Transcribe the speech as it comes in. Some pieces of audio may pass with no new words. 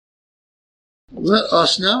Let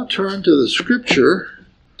us now turn to the scripture,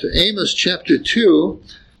 to Amos chapter 2.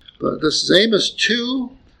 But this is Amos 2,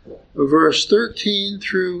 verse 13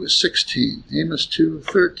 through 16. Amos 2,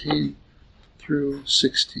 13 through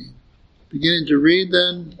 16. Beginning to read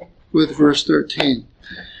then with verse 13.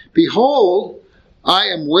 Behold, I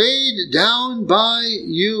am weighed down by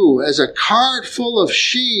you as a cart full of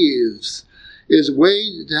sheaves is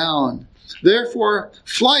weighed down. Therefore,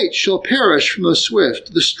 flight shall perish from the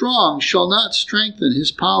swift. The strong shall not strengthen his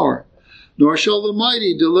power, nor shall the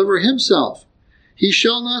mighty deliver himself. He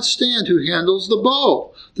shall not stand who handles the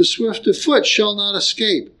bow. The swift of foot shall not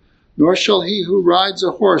escape, nor shall he who rides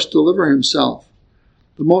a horse deliver himself.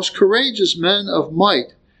 The most courageous men of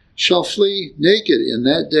might shall flee naked in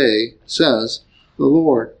that day, says the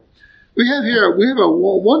Lord. We have a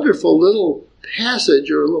wonderful little passage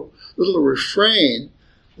or a little refrain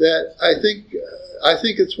that I think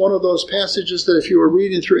it's one of those passages that if you were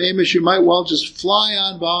reading through Amos, you might well just fly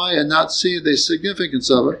on by and not see the significance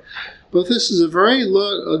of it. But this is a very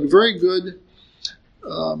good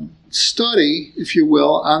study, if you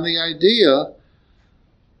will, on the idea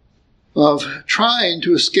of trying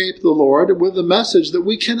to escape the Lord with the message that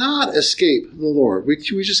we cannot escape the Lord. We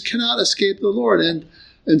just cannot escape the Lord.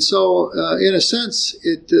 And so, in a sense,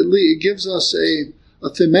 it gives us a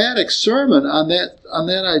thematic sermon on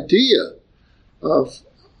that idea of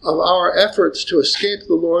our efforts to escape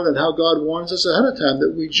the Lord and how God warns us ahead of time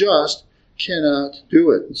that we just cannot do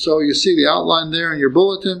it. And so you see the outline there in your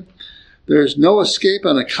bulletin. There's no escape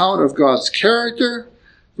on account of God's character,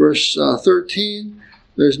 verse 13.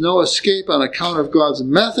 There's no escape on account of God's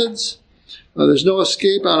methods. There's no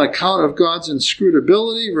escape on account of God's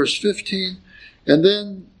inscrutability, verse 15. And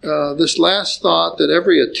then this last thought that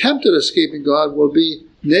every attempt at escaping God will be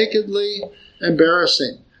nakedly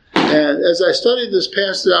embarrassing. And as I studied this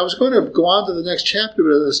passage, I was going to go on to the next chapter,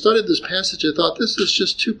 but as I studied this passage, I thought this is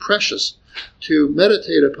just too precious to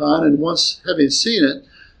meditate upon. And once having seen it,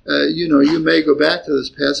 you may go back to this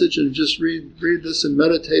passage and just read this and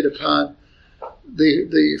meditate upon the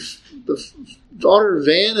utter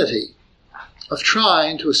vanity of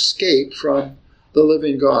trying to escape from the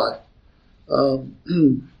living God.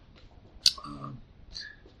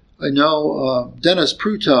 I know Dennis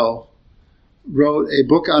Pruto wrote a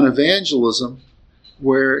book on evangelism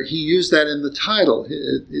where he used that in the title.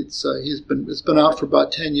 It's been out for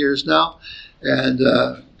about 10 years now, and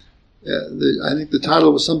I think the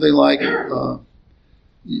title was something like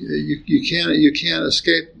 "You can't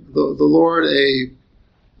escape the Lord."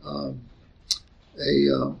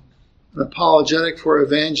 An apologetic for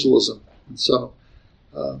evangelism, and so.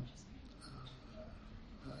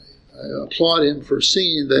 I applaud him for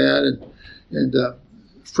seeing that and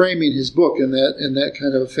framing his book in that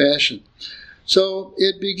kind of a fashion. So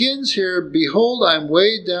it begins here, behold, I'm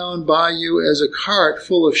weighed down by you as a cart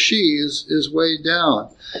full of sheaves is weighed down.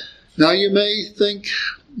 Now you may think,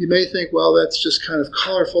 well, that's just kind of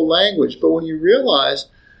colorful language, but when you realize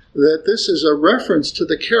that this is a reference to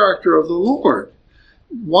the character of the Lord,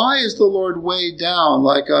 why is the Lord weighed down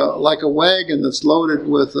like a wagon that's loaded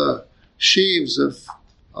with sheaves of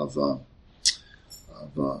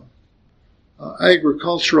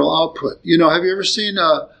agricultural output? Have you ever seen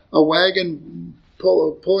a wagon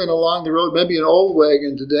pulling along the road, maybe an old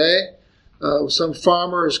wagon today? Some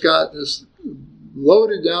farmer has got this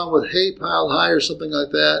loaded down with hay piled high or something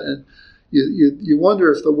like that, and you wonder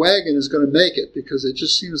if the wagon is going to make it because it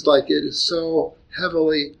just seems like it is so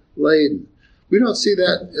heavily laden. We don't see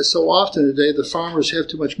that so often today. The farmers have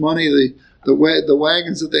too much money. The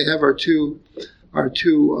wagons that they have are too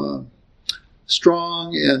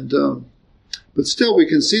strong, and but still we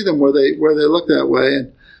can see them where they look that way.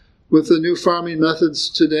 And with the new farming methods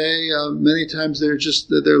today, many times they're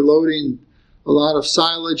loading a lot of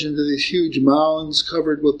silage into these huge mounds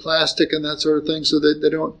covered with plastic and that sort of thing, so that they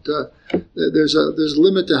don't. There's a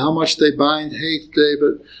limit to how much they bind hay today,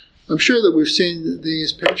 but I'm sure that we've seen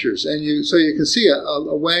these pictures, and so you can see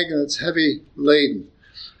a wagon that's heavy laden.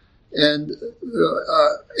 And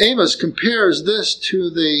Amos compares this to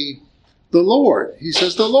the Lord. He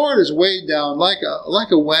says the Lord is weighed down like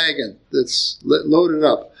a wagon that's loaded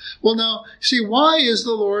up. Well, now, see, why is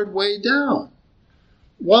the Lord weighed down?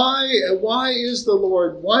 Why does the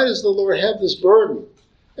Lord have this burden?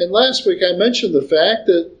 And last week I mentioned the fact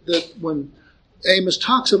that when Amos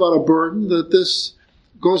talks about a burden, that this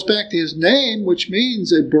goes back to his name, which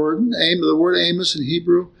means a burden. The word Amos in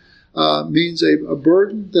Hebrew means a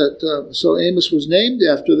burden. So Amos was named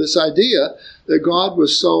after this idea that God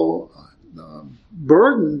was so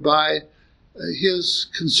burdened by his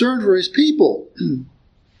concern for his people.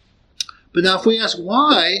 But now if we ask,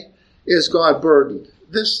 why is God burdened?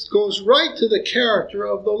 this goes right to the character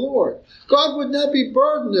of the Lord. God would not be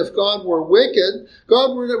burdened if God were wicked.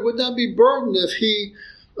 God would not be burdened if he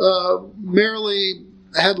merely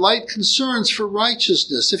had light concerns for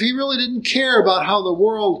righteousness. If he really didn't care about how the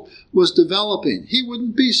world was developing, he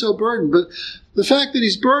wouldn't be so burdened. But the fact that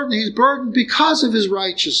he's burdened because of his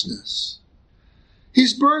righteousness.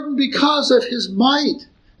 He's burdened because of his might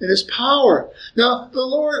and his power. Now, the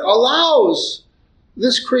Lord allows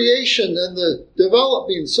this creation and the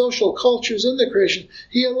developing social cultures in the creation,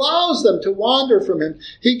 he allows them to wander from him.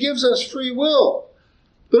 He gives us free will.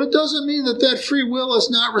 But it doesn't mean that that free will is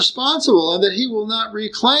not responsible and that he will not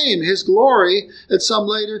reclaim his glory at some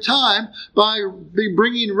later time by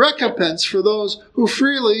bringing recompense for those who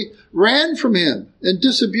freely ran from him and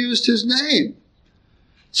disabused his name.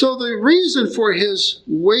 So the reason for his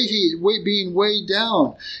being weighed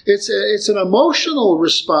down, it's an emotional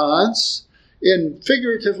response in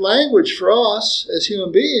figurative language for us as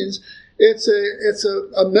human beings. It's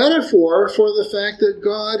a metaphor for the fact that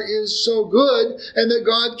God is so good and that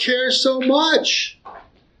God cares so much.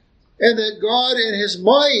 And that God in his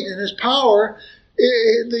might and his power,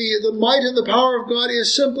 the might and the power of God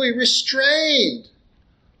is simply restrained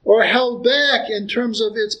or held back in terms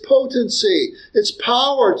of its potency, its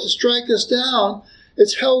power to strike us down.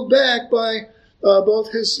 It's held back by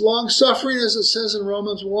both his long-suffering, as it says in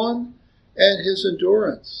Romans 1, and his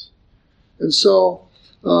endurance. And so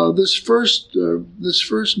this first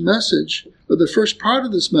message, or the first part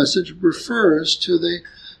of this message, refers to the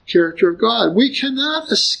character of God. We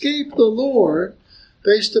cannot escape the Lord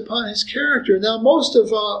based upon his character. Now, most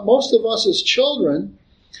of us as children,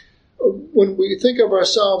 when we think of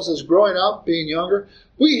ourselves as growing up, being younger,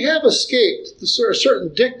 we have escaped the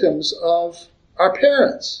certain dictums of our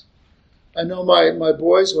parents. I know my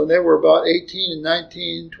boys, when they were about 18 and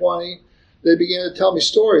 19, 20, they began to tell me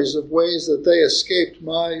stories of ways that they escaped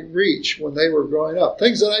my reach when they were growing up.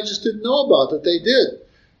 Things that I just didn't know about that they did.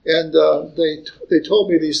 And they told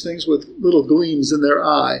me these things with little gleams in their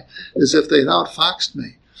eye, as if they'd outfoxed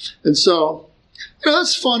me. And so,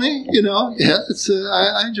 that's funny, Yeah, it's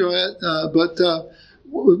I enjoy it. But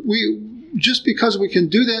we just because we can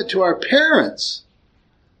do that to our parents,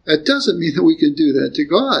 that doesn't mean that we can do that to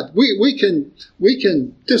God. We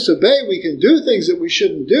can disobey. We can do things that we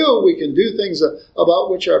shouldn't do. We can do things about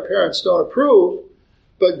which our parents don't approve.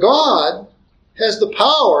 But God has the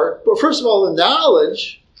power, but first of all, the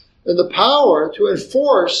knowledge and the power to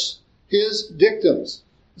enforce his dictums.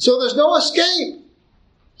 So there's no escape.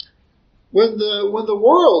 When the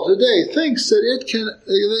world today thinks that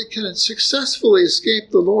it can successfully escape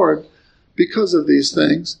the Lord because of these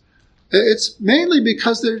things, it's mainly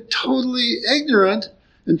because they're totally ignorant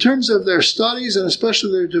in terms of their studies and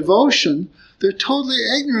especially their devotion. They're totally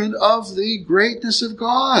ignorant of the greatness of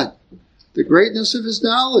God, the greatness of his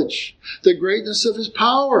knowledge, the greatness of his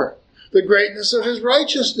power, the greatness of his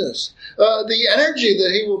righteousness, the energy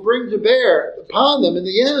that he will bring to bear upon them in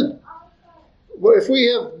the end. If we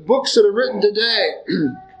have books that are written today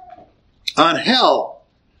on hell,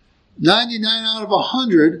 99 out of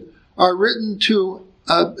 100 are written to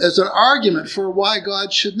as an argument for why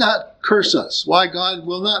God should not curse us, why God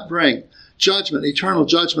will not bring judgment, eternal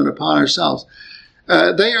judgment upon ourselves.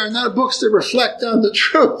 They are not books that reflect on the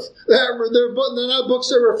truth. They're not books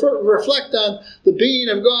that reflect on the being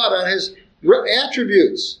of God, on his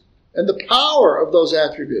attributes and the power of those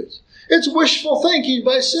attributes. It's wishful thinking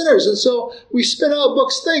by sinners. And so we spin out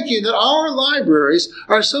books thinking that our libraries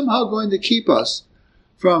are somehow going to keep us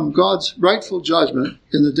from God's rightful judgment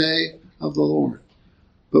in the day of the Lord.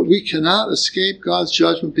 But we cannot escape God's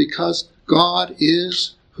judgment because God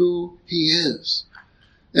is who he is.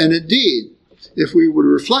 And indeed, if we would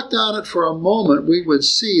reflect on it for a moment, we would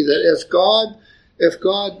see that if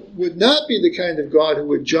God would not be the kind of God who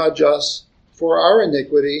would judge us for our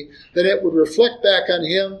iniquity, then it would reflect back on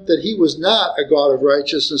him that he was not a God of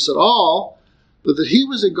righteousness at all, but that he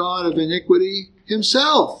was a God of iniquity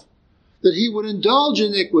himself, that he would indulge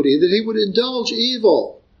iniquity, that he would indulge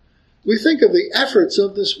evil. We think of the efforts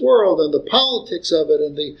of this world and the politics of it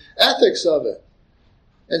and the ethics of it,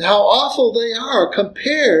 and how awful they are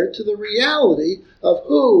compared to the reality of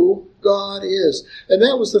who God is. And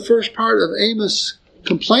that was the first part of Amos'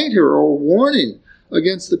 complaint here, or warning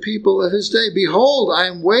against the people of his day. Behold, I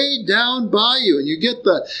am weighed down by you. And you get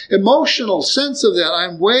the emotional sense of that. I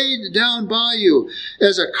am weighed down by you,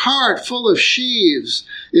 as a cart full of sheaves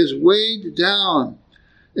is weighed down.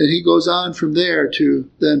 And he goes on from there to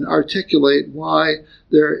then articulate why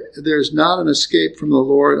there's not an escape from the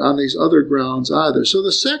Lord on these other grounds either. So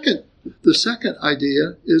the second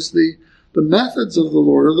idea is the methods of the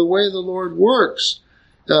Lord, or the way the Lord works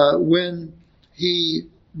when he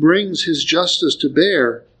brings his justice to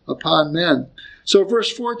bear upon men. So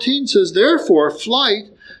verse 14 says, therefore flight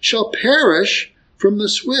shall perish from the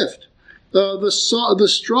swift. The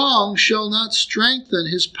strong shall not strengthen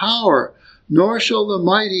his power, nor shall the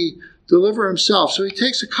mighty deliver himself. So he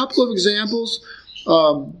takes a couple of examples,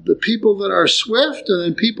 the people that are swift and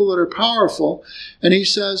then people that are powerful. And he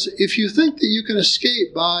says, if you think that you can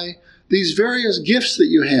escape by these various gifts that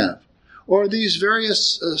you have, or these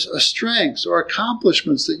various strengths or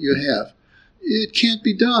accomplishments that you have, it can't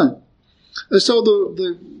be done. And so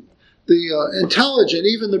the intelligent,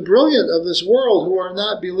 even the brilliant of this world who are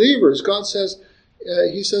not believers, God says,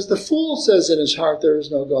 he says, the fool says in his heart there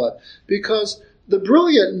is no God. Because the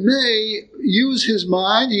brilliant may use his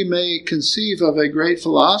mind, he may conceive of a great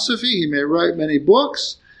philosophy, he may write many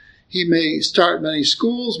books, he may start many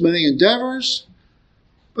schools, many endeavors,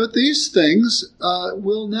 but these things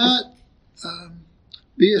will not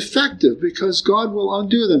be effective because God will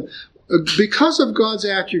undo them. Because of God's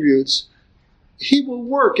attributes, he will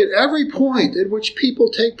work at every point at which people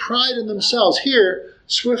take pride in themselves. Here,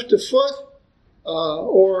 swift of foot,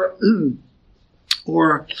 or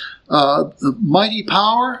mighty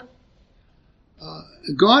power.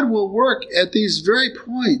 God will work at these very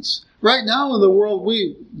points. Right now in the world,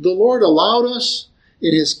 the Lord allowed us,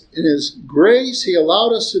 in His grace, He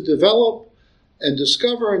allowed us to develop and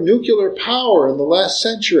discover nuclear power in the last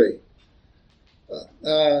century.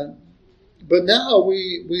 But now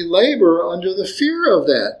we labor under the fear of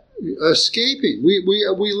that escaping.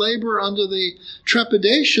 We labor under the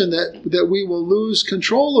trepidation that we will lose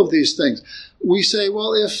control of these things. We say,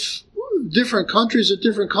 well, if different countries or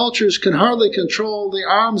different cultures can hardly control the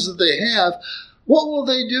arms that they have, what will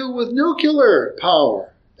they do with nuclear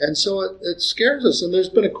power? And so it scares us. And there's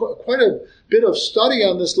been quite a bit of study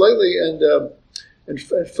on this lately and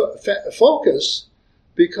focus,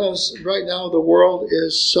 because right now the world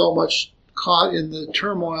is so much caught in the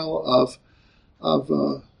turmoil of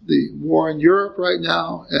the war in Europe right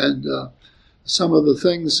now, and some of the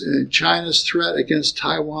things in China's threat against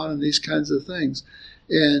Taiwan and these kinds of things.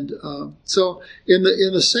 And so in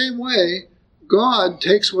the same way, God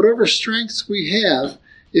takes whatever strengths we have,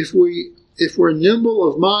 if we're nimble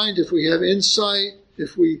of mind, if we have insight,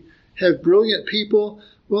 if we have brilliant people,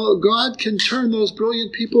 well, God can turn those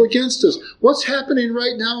brilliant people against us. What's happening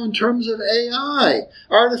right now in terms of AI,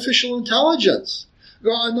 artificial intelligence?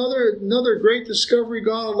 Another great discovery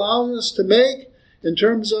God allows us to make in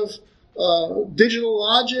terms of digital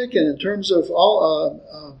logic and in terms of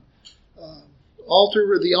alter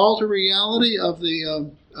reality of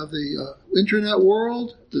the internet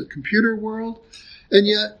world, the computer world, and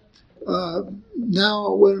yet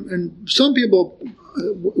now when some people,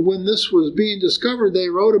 when this was being discovered, they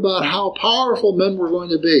wrote about how powerful men were going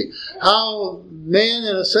to be, how man,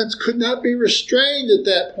 in a sense, could not be restrained at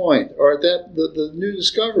that point, or at the new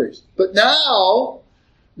discoveries. But now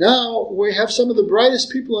we have some of the brightest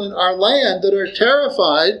people in our land that are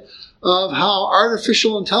terrified of how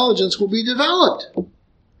artificial intelligence will be developed.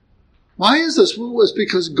 Why is this? Well, it's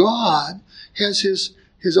because God has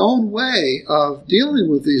His own way of dealing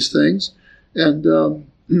with these things and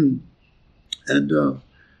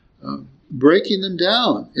breaking them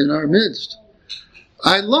down in our midst.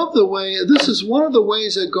 I love the way, this is one of the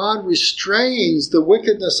ways that God restrains the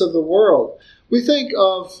wickedness of the world. We think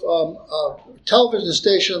of a television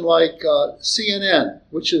station like CNN,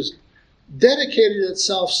 which has dedicated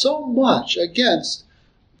itself so much against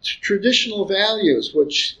traditional values,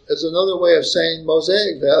 which is another way of saying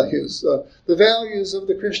Mosaic values, the values of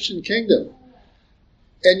the Christian kingdom.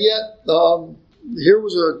 And yet, here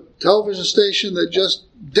was a television station that just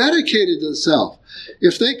dedicated itself.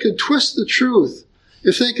 If they could twist the truth,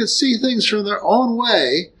 if they could see things from their own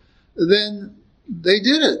way, then they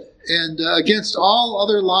did it, and against all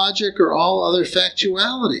other logic or all other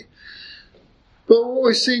factuality. But what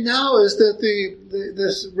we see now is that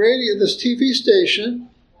this TV station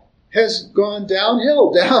has gone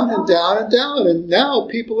downhill, down and down and down, and now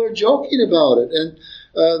people are joking about it, and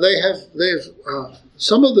they have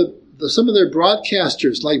some of their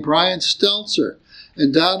broadcasters, like Brian Stelter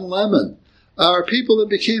and Don Lemon, are people that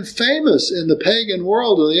became famous in the pagan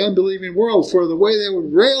world or the unbelieving world for the way they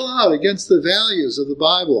would rail out against the values of the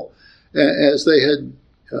Bible as they had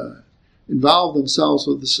involved themselves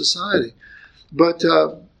with the society. But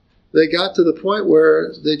they got to the point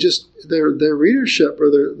where their readership or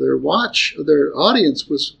their audience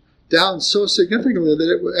was down so significantly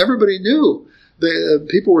that everybody knew.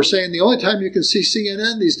 People were saying the only time you can see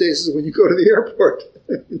CNN these days is when you go to the airport,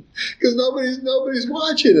 because nobody's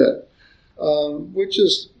watching it, which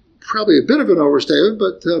is probably a bit of an overstatement,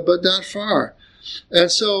 but not far.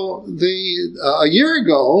 And so a year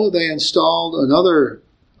ago, they installed another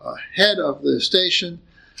head of the station.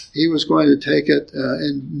 He was going to take it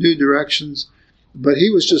in new directions, but he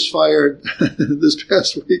was just fired this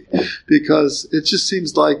past week because it just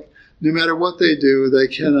seems like no matter what they do, they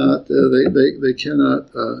cannot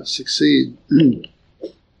succeed.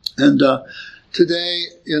 And today,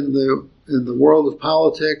 in the world of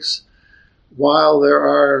politics, while there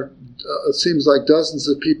are it seems like dozens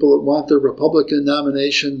of people that want the Republican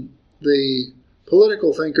nomination, the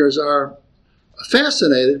political thinkers are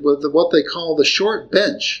fascinated with what they call the short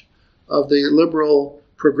bench of the liberal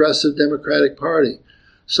progressive Democratic Party.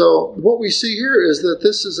 So what we see here is that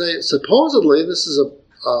this is supposedly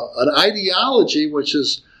an ideology which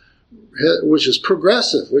is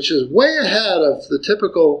progressive, which is way ahead of the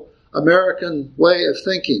typical American way of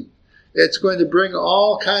thinking. It's going to bring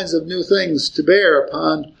all kinds of new things to bear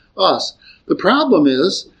upon us. The problem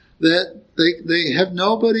is that they have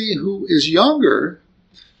nobody who is younger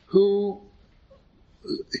who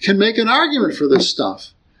can make an argument for this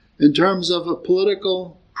stuff in terms of a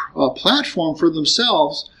political platform for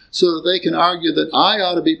themselves, so that they can argue that I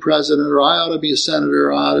ought to be president, or I ought to be a senator,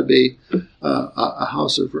 or I ought to be a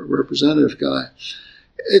House of Representative guy.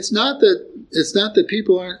 It's not that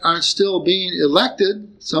people aren't still being elected.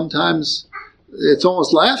 Sometimes it's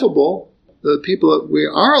almost laughable, the people that we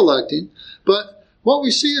are electing. But what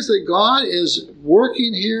we see is that God is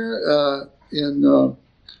working here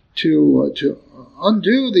to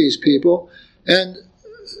undo these people. And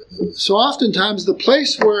so oftentimes the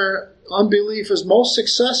place where unbelief is most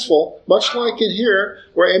successful, much like in here,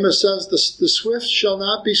 where Amos says the swift shall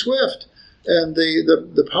not be swift, and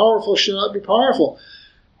the powerful shall not be powerful.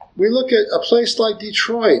 We look at a place like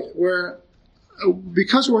Detroit, where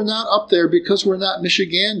because we're not up there, because we're not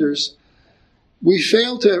Michiganders, we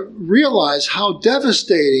fail to realize how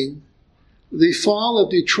devastating the fall of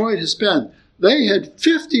Detroit has been. They had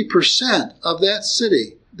 50% of that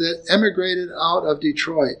city that emigrated out of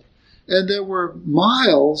Detroit. And there were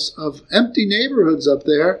miles of empty neighborhoods up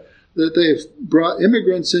there that they've brought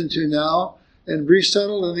immigrants into now and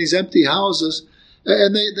resettled in these empty houses.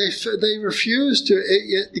 And they refuse to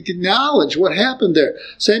acknowledge what happened there.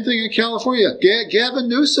 Same thing in California. Gavin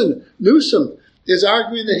Newsom is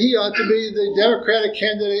arguing that he ought to be the Democratic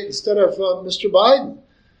candidate instead of Mr. Biden.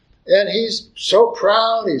 And he's so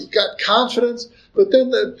proud, he's got confidence. But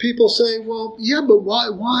then the people say, well, yeah, but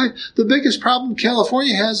why? The biggest problem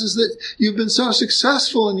California has is that you've been so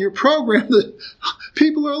successful in your program that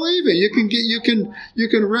people are leaving. You can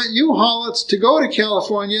rent U-Haulets to go to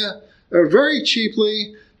California very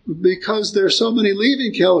cheaply because there's so many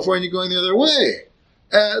leaving California going the other way.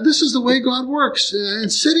 This is the way God works,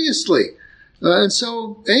 insidiously. And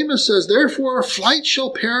so Amos says, therefore flight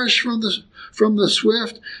shall perish from the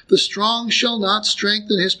swift, the strong shall not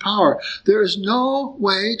strengthen his power. There is no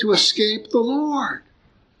way to escape the Lord.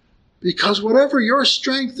 Because whatever your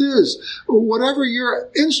strength is, whatever your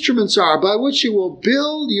instruments are by which you will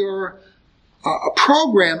build your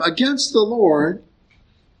program against the Lord,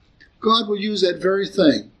 God will use that very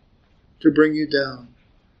thing to bring you down,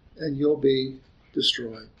 and you'll be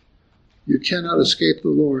destroyed. You cannot escape the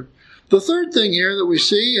Lord. The third thing here that we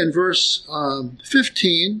see in verse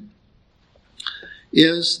 15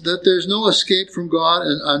 is that there's no escape from God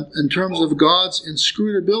in terms of God's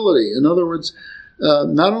inscrutability. In other words,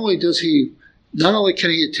 not only can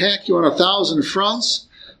he attack you on 1,000 fronts,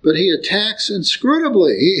 but he attacks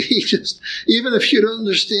inscrutably. He just, even if you don't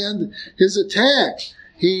understand his attack,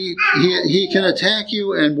 he can attack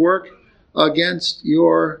you and work against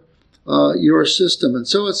your system. And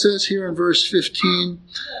so it says here in verse 15,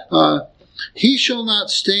 he shall not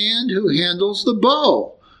stand who handles the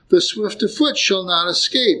bow. The swift of foot shall not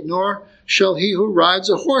escape, nor shall he who rides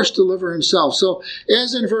a horse deliver himself. So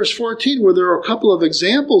as in verse 14, where there are a couple of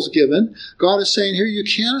examples given, God is saying here you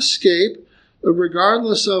can't escape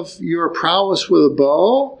regardless of your prowess with a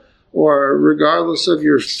bow, or regardless of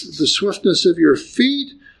the swiftness of your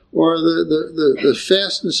feet, or the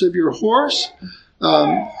fastness of your horse.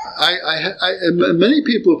 Many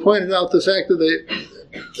people have pointed out the fact that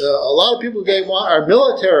a lot of people today want our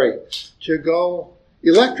military to go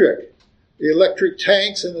electric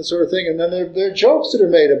tanks and that sort of thing. And then there are jokes that are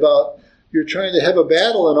made about you're trying to have a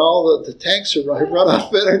battle and all the tanks have run out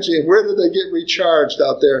of energy, and where do they get recharged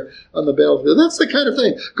out there on the battlefield? That's the kind of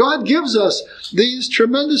thing. God gives us these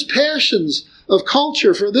tremendous passions of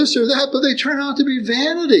culture for this or that, but they turn out to be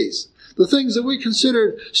vanities. The things that we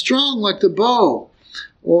considered strong, like the bow,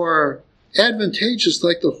 or advantageous,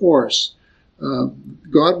 like the horse,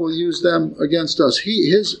 God will use them against us.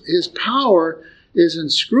 His power is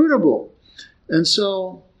inscrutable. And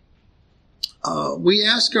so we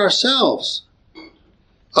ask ourselves,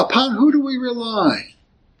 upon who do we rely?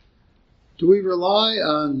 Do we rely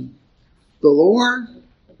on the Lord,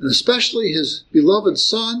 and especially His beloved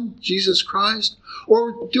Son, Jesus Christ?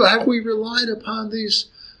 Or have we relied upon these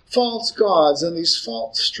false gods and these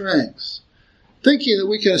false strengths, thinking that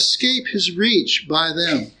we can escape His reach by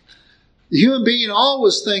them? The human being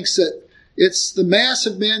always thinks that it's the mass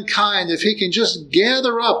of mankind, if he can just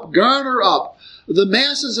garner up the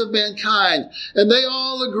masses of mankind, and they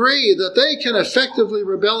all agree that they can effectively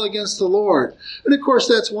rebel against the Lord. And of course,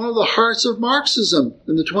 that's one of the hearts of Marxism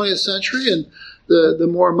in the 20th century and the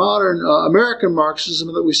more modern American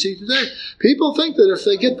Marxism that we see today. People think that if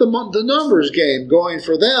they get the numbers game going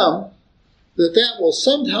for them, that will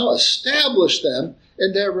somehow establish them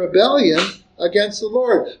in their rebellion against the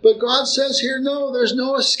Lord. But God says here, no, there's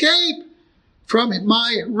no escape from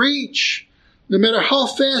my reach. No matter how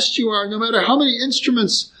fast you are, no matter how many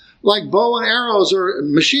instruments like bow and arrows or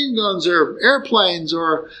machine guns or airplanes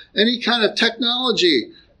or any kind of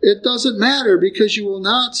technology, it doesn't matter, because you will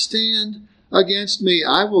not stand against me.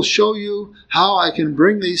 I will show you how I can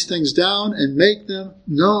bring these things down and make them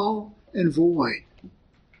null and void.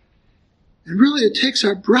 And really, it takes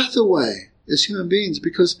our breath away as human beings,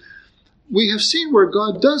 because we have seen where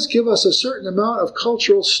God does give us a certain amount of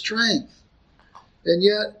cultural strength. And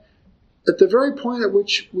yet, at the very point at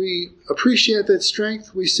which we appreciate that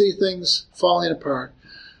strength, we see things falling apart.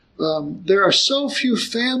 There are so few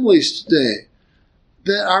families today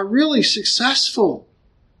that are really successful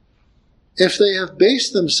if they have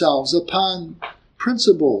based themselves upon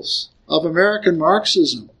principles of American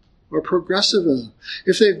Marxism or progressivism.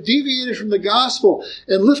 If they've deviated from the gospel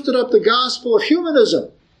and lifted up the gospel of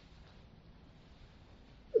humanism,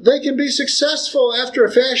 they can be successful after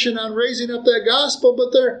a fashion on raising up that gospel,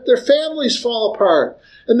 but their families fall apart.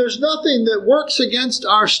 And there's nothing that works against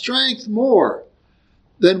our strength more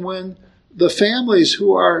than when the families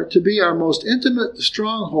who are to be our most intimate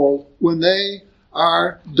stronghold, when they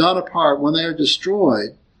are done apart, when they are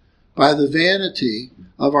destroyed by the vanity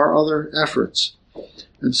of our other efforts.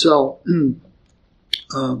 And so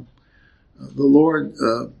the Lord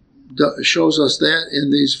shows us that in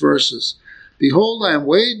these verses. Behold, I am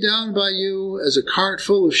weighed down by you as a cart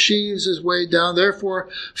full of sheaves is weighed down. Therefore,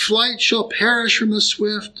 flight shall perish from the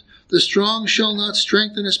swift. The strong shall not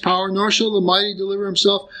strengthen his power, nor shall the mighty deliver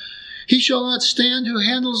himself. He shall not stand who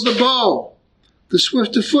handles the bow. The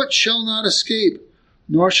swift of foot shall not escape,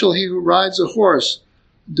 nor shall he who rides a horse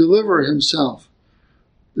deliver himself.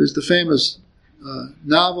 There's the famous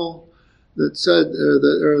novel that said,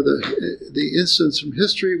 the instance from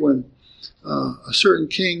history when a certain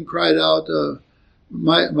king cried out,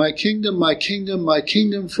 my kingdom, my kingdom, my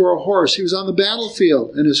kingdom for a horse. He was on the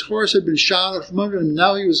battlefield, and his horse had been shot out from under him.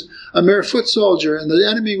 Now he was a mere foot soldier, and the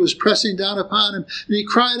enemy was pressing down upon him, and he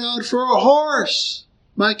cried out for a horse,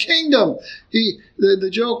 my kingdom. The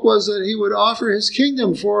joke was that he would offer his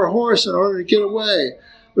kingdom for a horse in order to get away.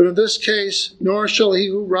 But in this case, nor shall he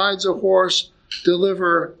who rides a horse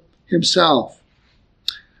deliver himself.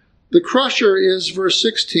 The crusher is verse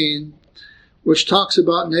 16, which talks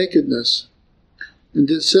about nakedness. And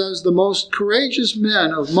it says, the most courageous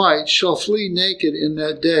men of might shall flee naked in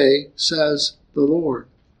that day, says the Lord.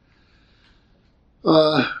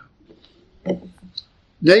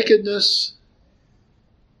 Nakedness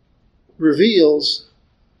reveals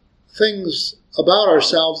things about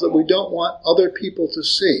ourselves that we don't want other people to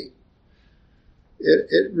see.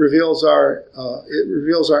 It reveals our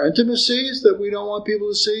intimacies that we don't want people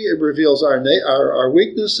to see. It reveals our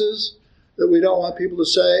weaknesses that we don't want people to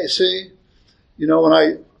see. You know, when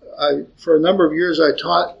I for a number of years I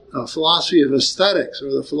taught philosophy of aesthetics,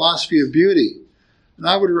 or the philosophy of beauty, and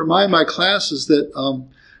I would remind my classes that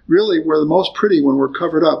really we're the most pretty when we're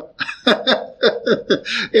covered up.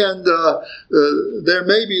 And there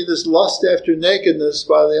may be this lust after nakedness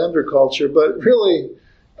by the underculture, but really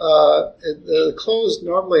the clothes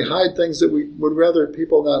normally hide things that we would rather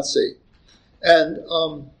people not see. And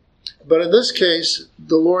but in this case,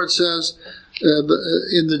 the Lord says,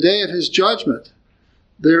 in the day of his judgment,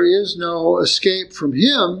 there is no escape from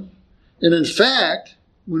him. And in fact,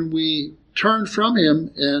 when we turn from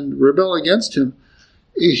him and rebel against him,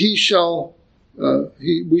 we shall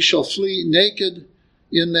flee naked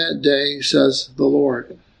in that day, says the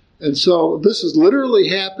Lord. And so this has literally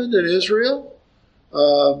happened in Israel.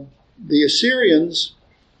 The Assyrians,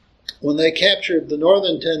 when they captured the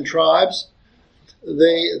northern 10 tribes,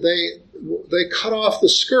 they cut off the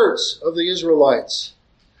skirts of the Israelites.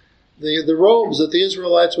 The robes that the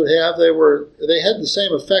Israelites would have, they had the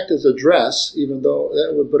same effect as a dress,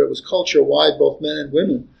 but it was culture-wide, both men and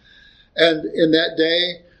women. And in that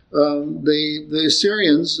day, the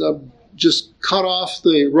Assyrians just cut off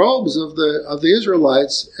the robes of the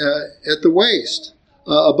Israelites at the waist,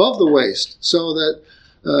 above the waist, so that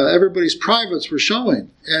everybody's privates were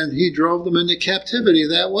showing, and he drove them into captivity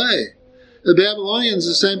that way. The Babylonians,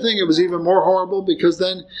 the same thing. It was even more horrible because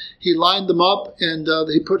then he lined them up and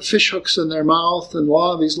he put fish hooks in their mouth and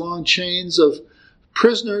these long chains of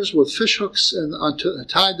prisoners with fish hooks and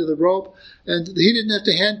tied to the rope. And he didn't have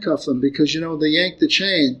to handcuff them because, they yanked the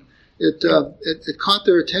chain. It caught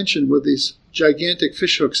their attention with these gigantic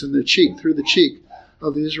fish hooks in their cheek, through the cheek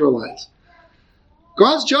of the Israelites.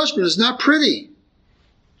 God's judgment is not pretty.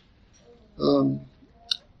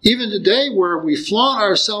 Even today, where we flaunt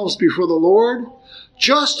ourselves before the Lord,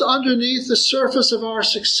 just underneath the surface of our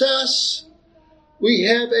success, we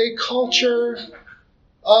have a culture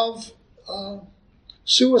of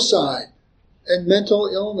suicide and mental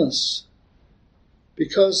illness.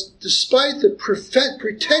 Because despite the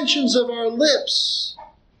pretensions of our lips,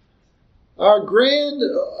 our grand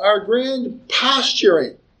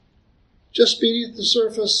posturing, just beneath the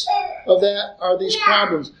surface of that are these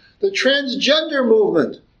problems. The transgender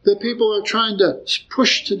movement that people are trying to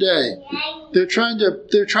push today, they're trying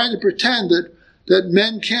to pretend that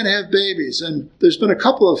men can't have babies. And there's been a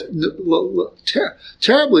couple of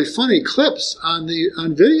terribly funny clips on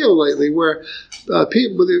video lately where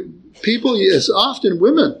people, as often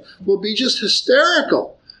women, will be just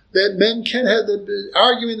hysterical that men can have,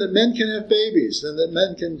 arguing that men can have babies and that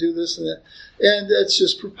men can do this and that, and it's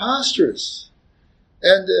just preposterous.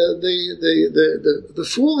 And the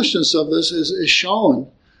foolishness of this is shown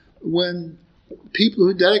when people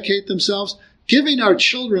who dedicate themselves, giving our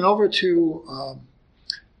children over to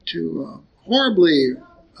horribly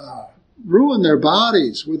ruin their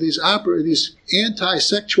bodies with these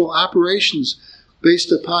anti-sexual operations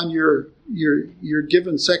based upon your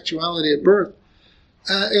given sexuality at birth.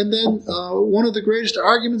 And then one of the greatest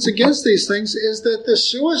arguments against these things is that the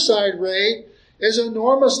suicide rate is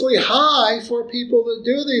enormously high for people that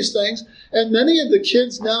do these things. And many of the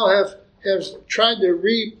kids now have tried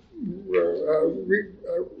to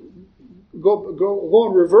go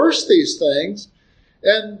and reverse these things.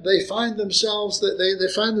 And they find themselves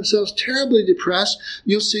terribly depressed.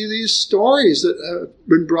 You'll see these stories that have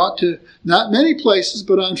been brought to not many places,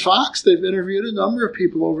 but on Fox, they've interviewed a number of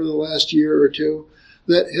people over the last year or two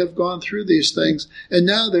that have gone through these things. And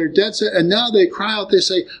now they're dead set. And now they cry out, they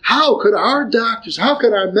say, how could our doctors, how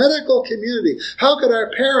could our medical community, how could our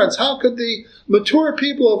parents, how could the mature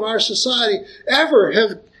people of our society ever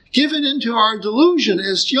have given into our delusion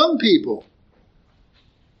as young people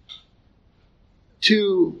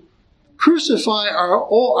to crucify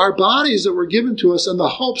our bodies that were given to us in the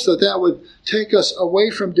hopes that would take us away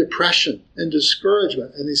from depression and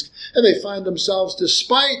discouragement. And they find themselves,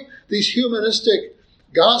 despite these humanistic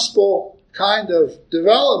gospel kind of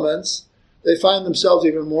developments, they find themselves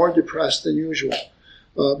even more depressed than usual.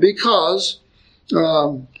 Because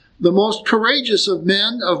the most courageous of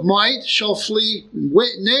men of might shall flee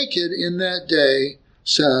naked in that day,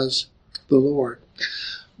 says the Lord.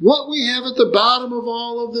 What we have at the bottom of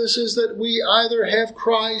all of this is that we either have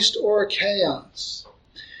Christ or chaos.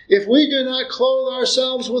 If we do not clothe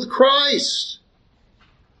ourselves with Christ,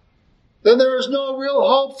 then there is no real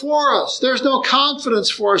hope for us. There's no confidence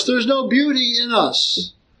for us. There's no beauty in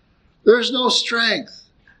us. There's no strength.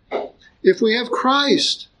 If we have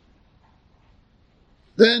Christ,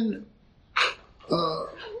 then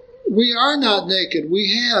we are not naked.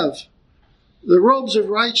 We have the robes of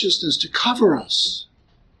righteousness to cover us,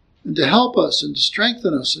 and to help us, and to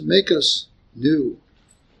strengthen us, and make us new.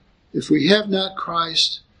 If we have not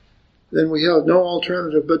Christ, then we have no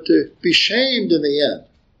alternative but to be shamed in the end,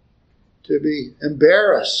 to be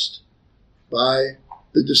embarrassed by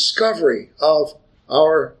the discovery of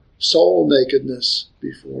our soul nakedness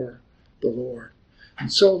before the Lord.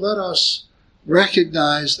 And so let us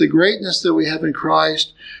recognize the greatness that we have in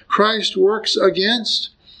Christ. Christ works for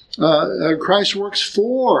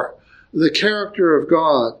the character of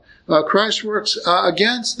God. Christ works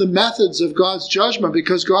against the methods of God's judgment,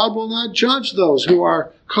 because God will not judge those who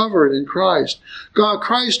are covered in Christ.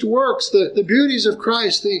 Christ works, the beauties of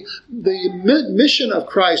Christ, the mission of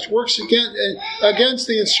Christ works against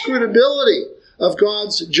the inscrutability of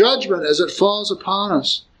God's judgment as it falls upon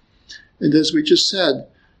us. And as we just said,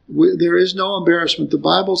 there is no embarrassment. The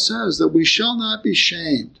Bible says that we shall not be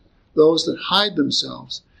shamed, those that hide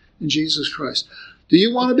themselves in Jesus Christ. Do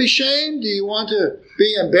you want to be shamed? Do you want to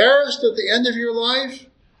be embarrassed at the end of your life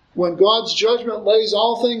when God's judgment lays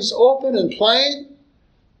all things open and plain?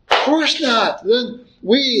 Of course not. Then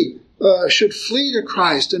we should flee to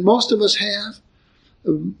Christ, and most of us have.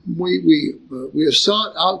 we have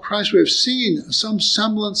sought out Christ. We have seen some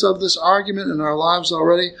semblance of this argument in our lives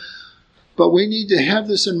already. But we need to have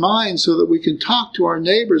this in mind so that we can talk to our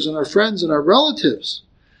neighbors and our friends and our relatives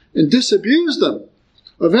and disabuse them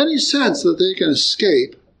of any sense that they can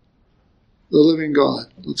escape the living God.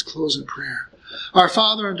 Let's close in prayer. Our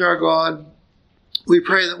Father and our God, we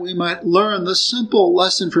pray that we might learn this simple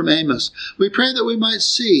lesson from Amos. We pray that we might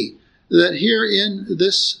see that here in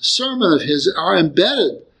this sermon of his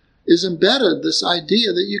is embedded this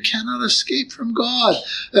idea that you cannot escape from God.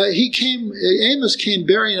 Amos came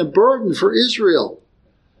bearing a burden for Israel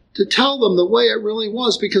to tell them the way it really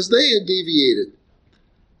was, because they had deviated.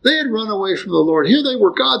 They had run away from the Lord. Here they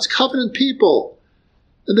were, God's covenant people,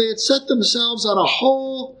 and they had set themselves on a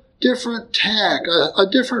whole different tack, a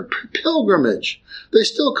different pilgrimage. They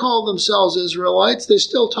still called themselves Israelites. They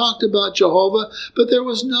still talked about Jehovah, but there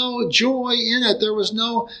was no joy in it. There was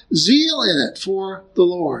no zeal in it for the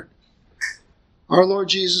Lord. Our Lord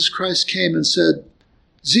Jesus Christ came and said,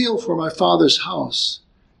 "Zeal for my Father's house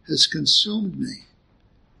has consumed me."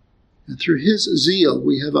 And through his zeal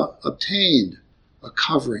we have obtained a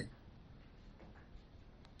covering.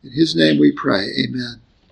 In his name we pray, amen.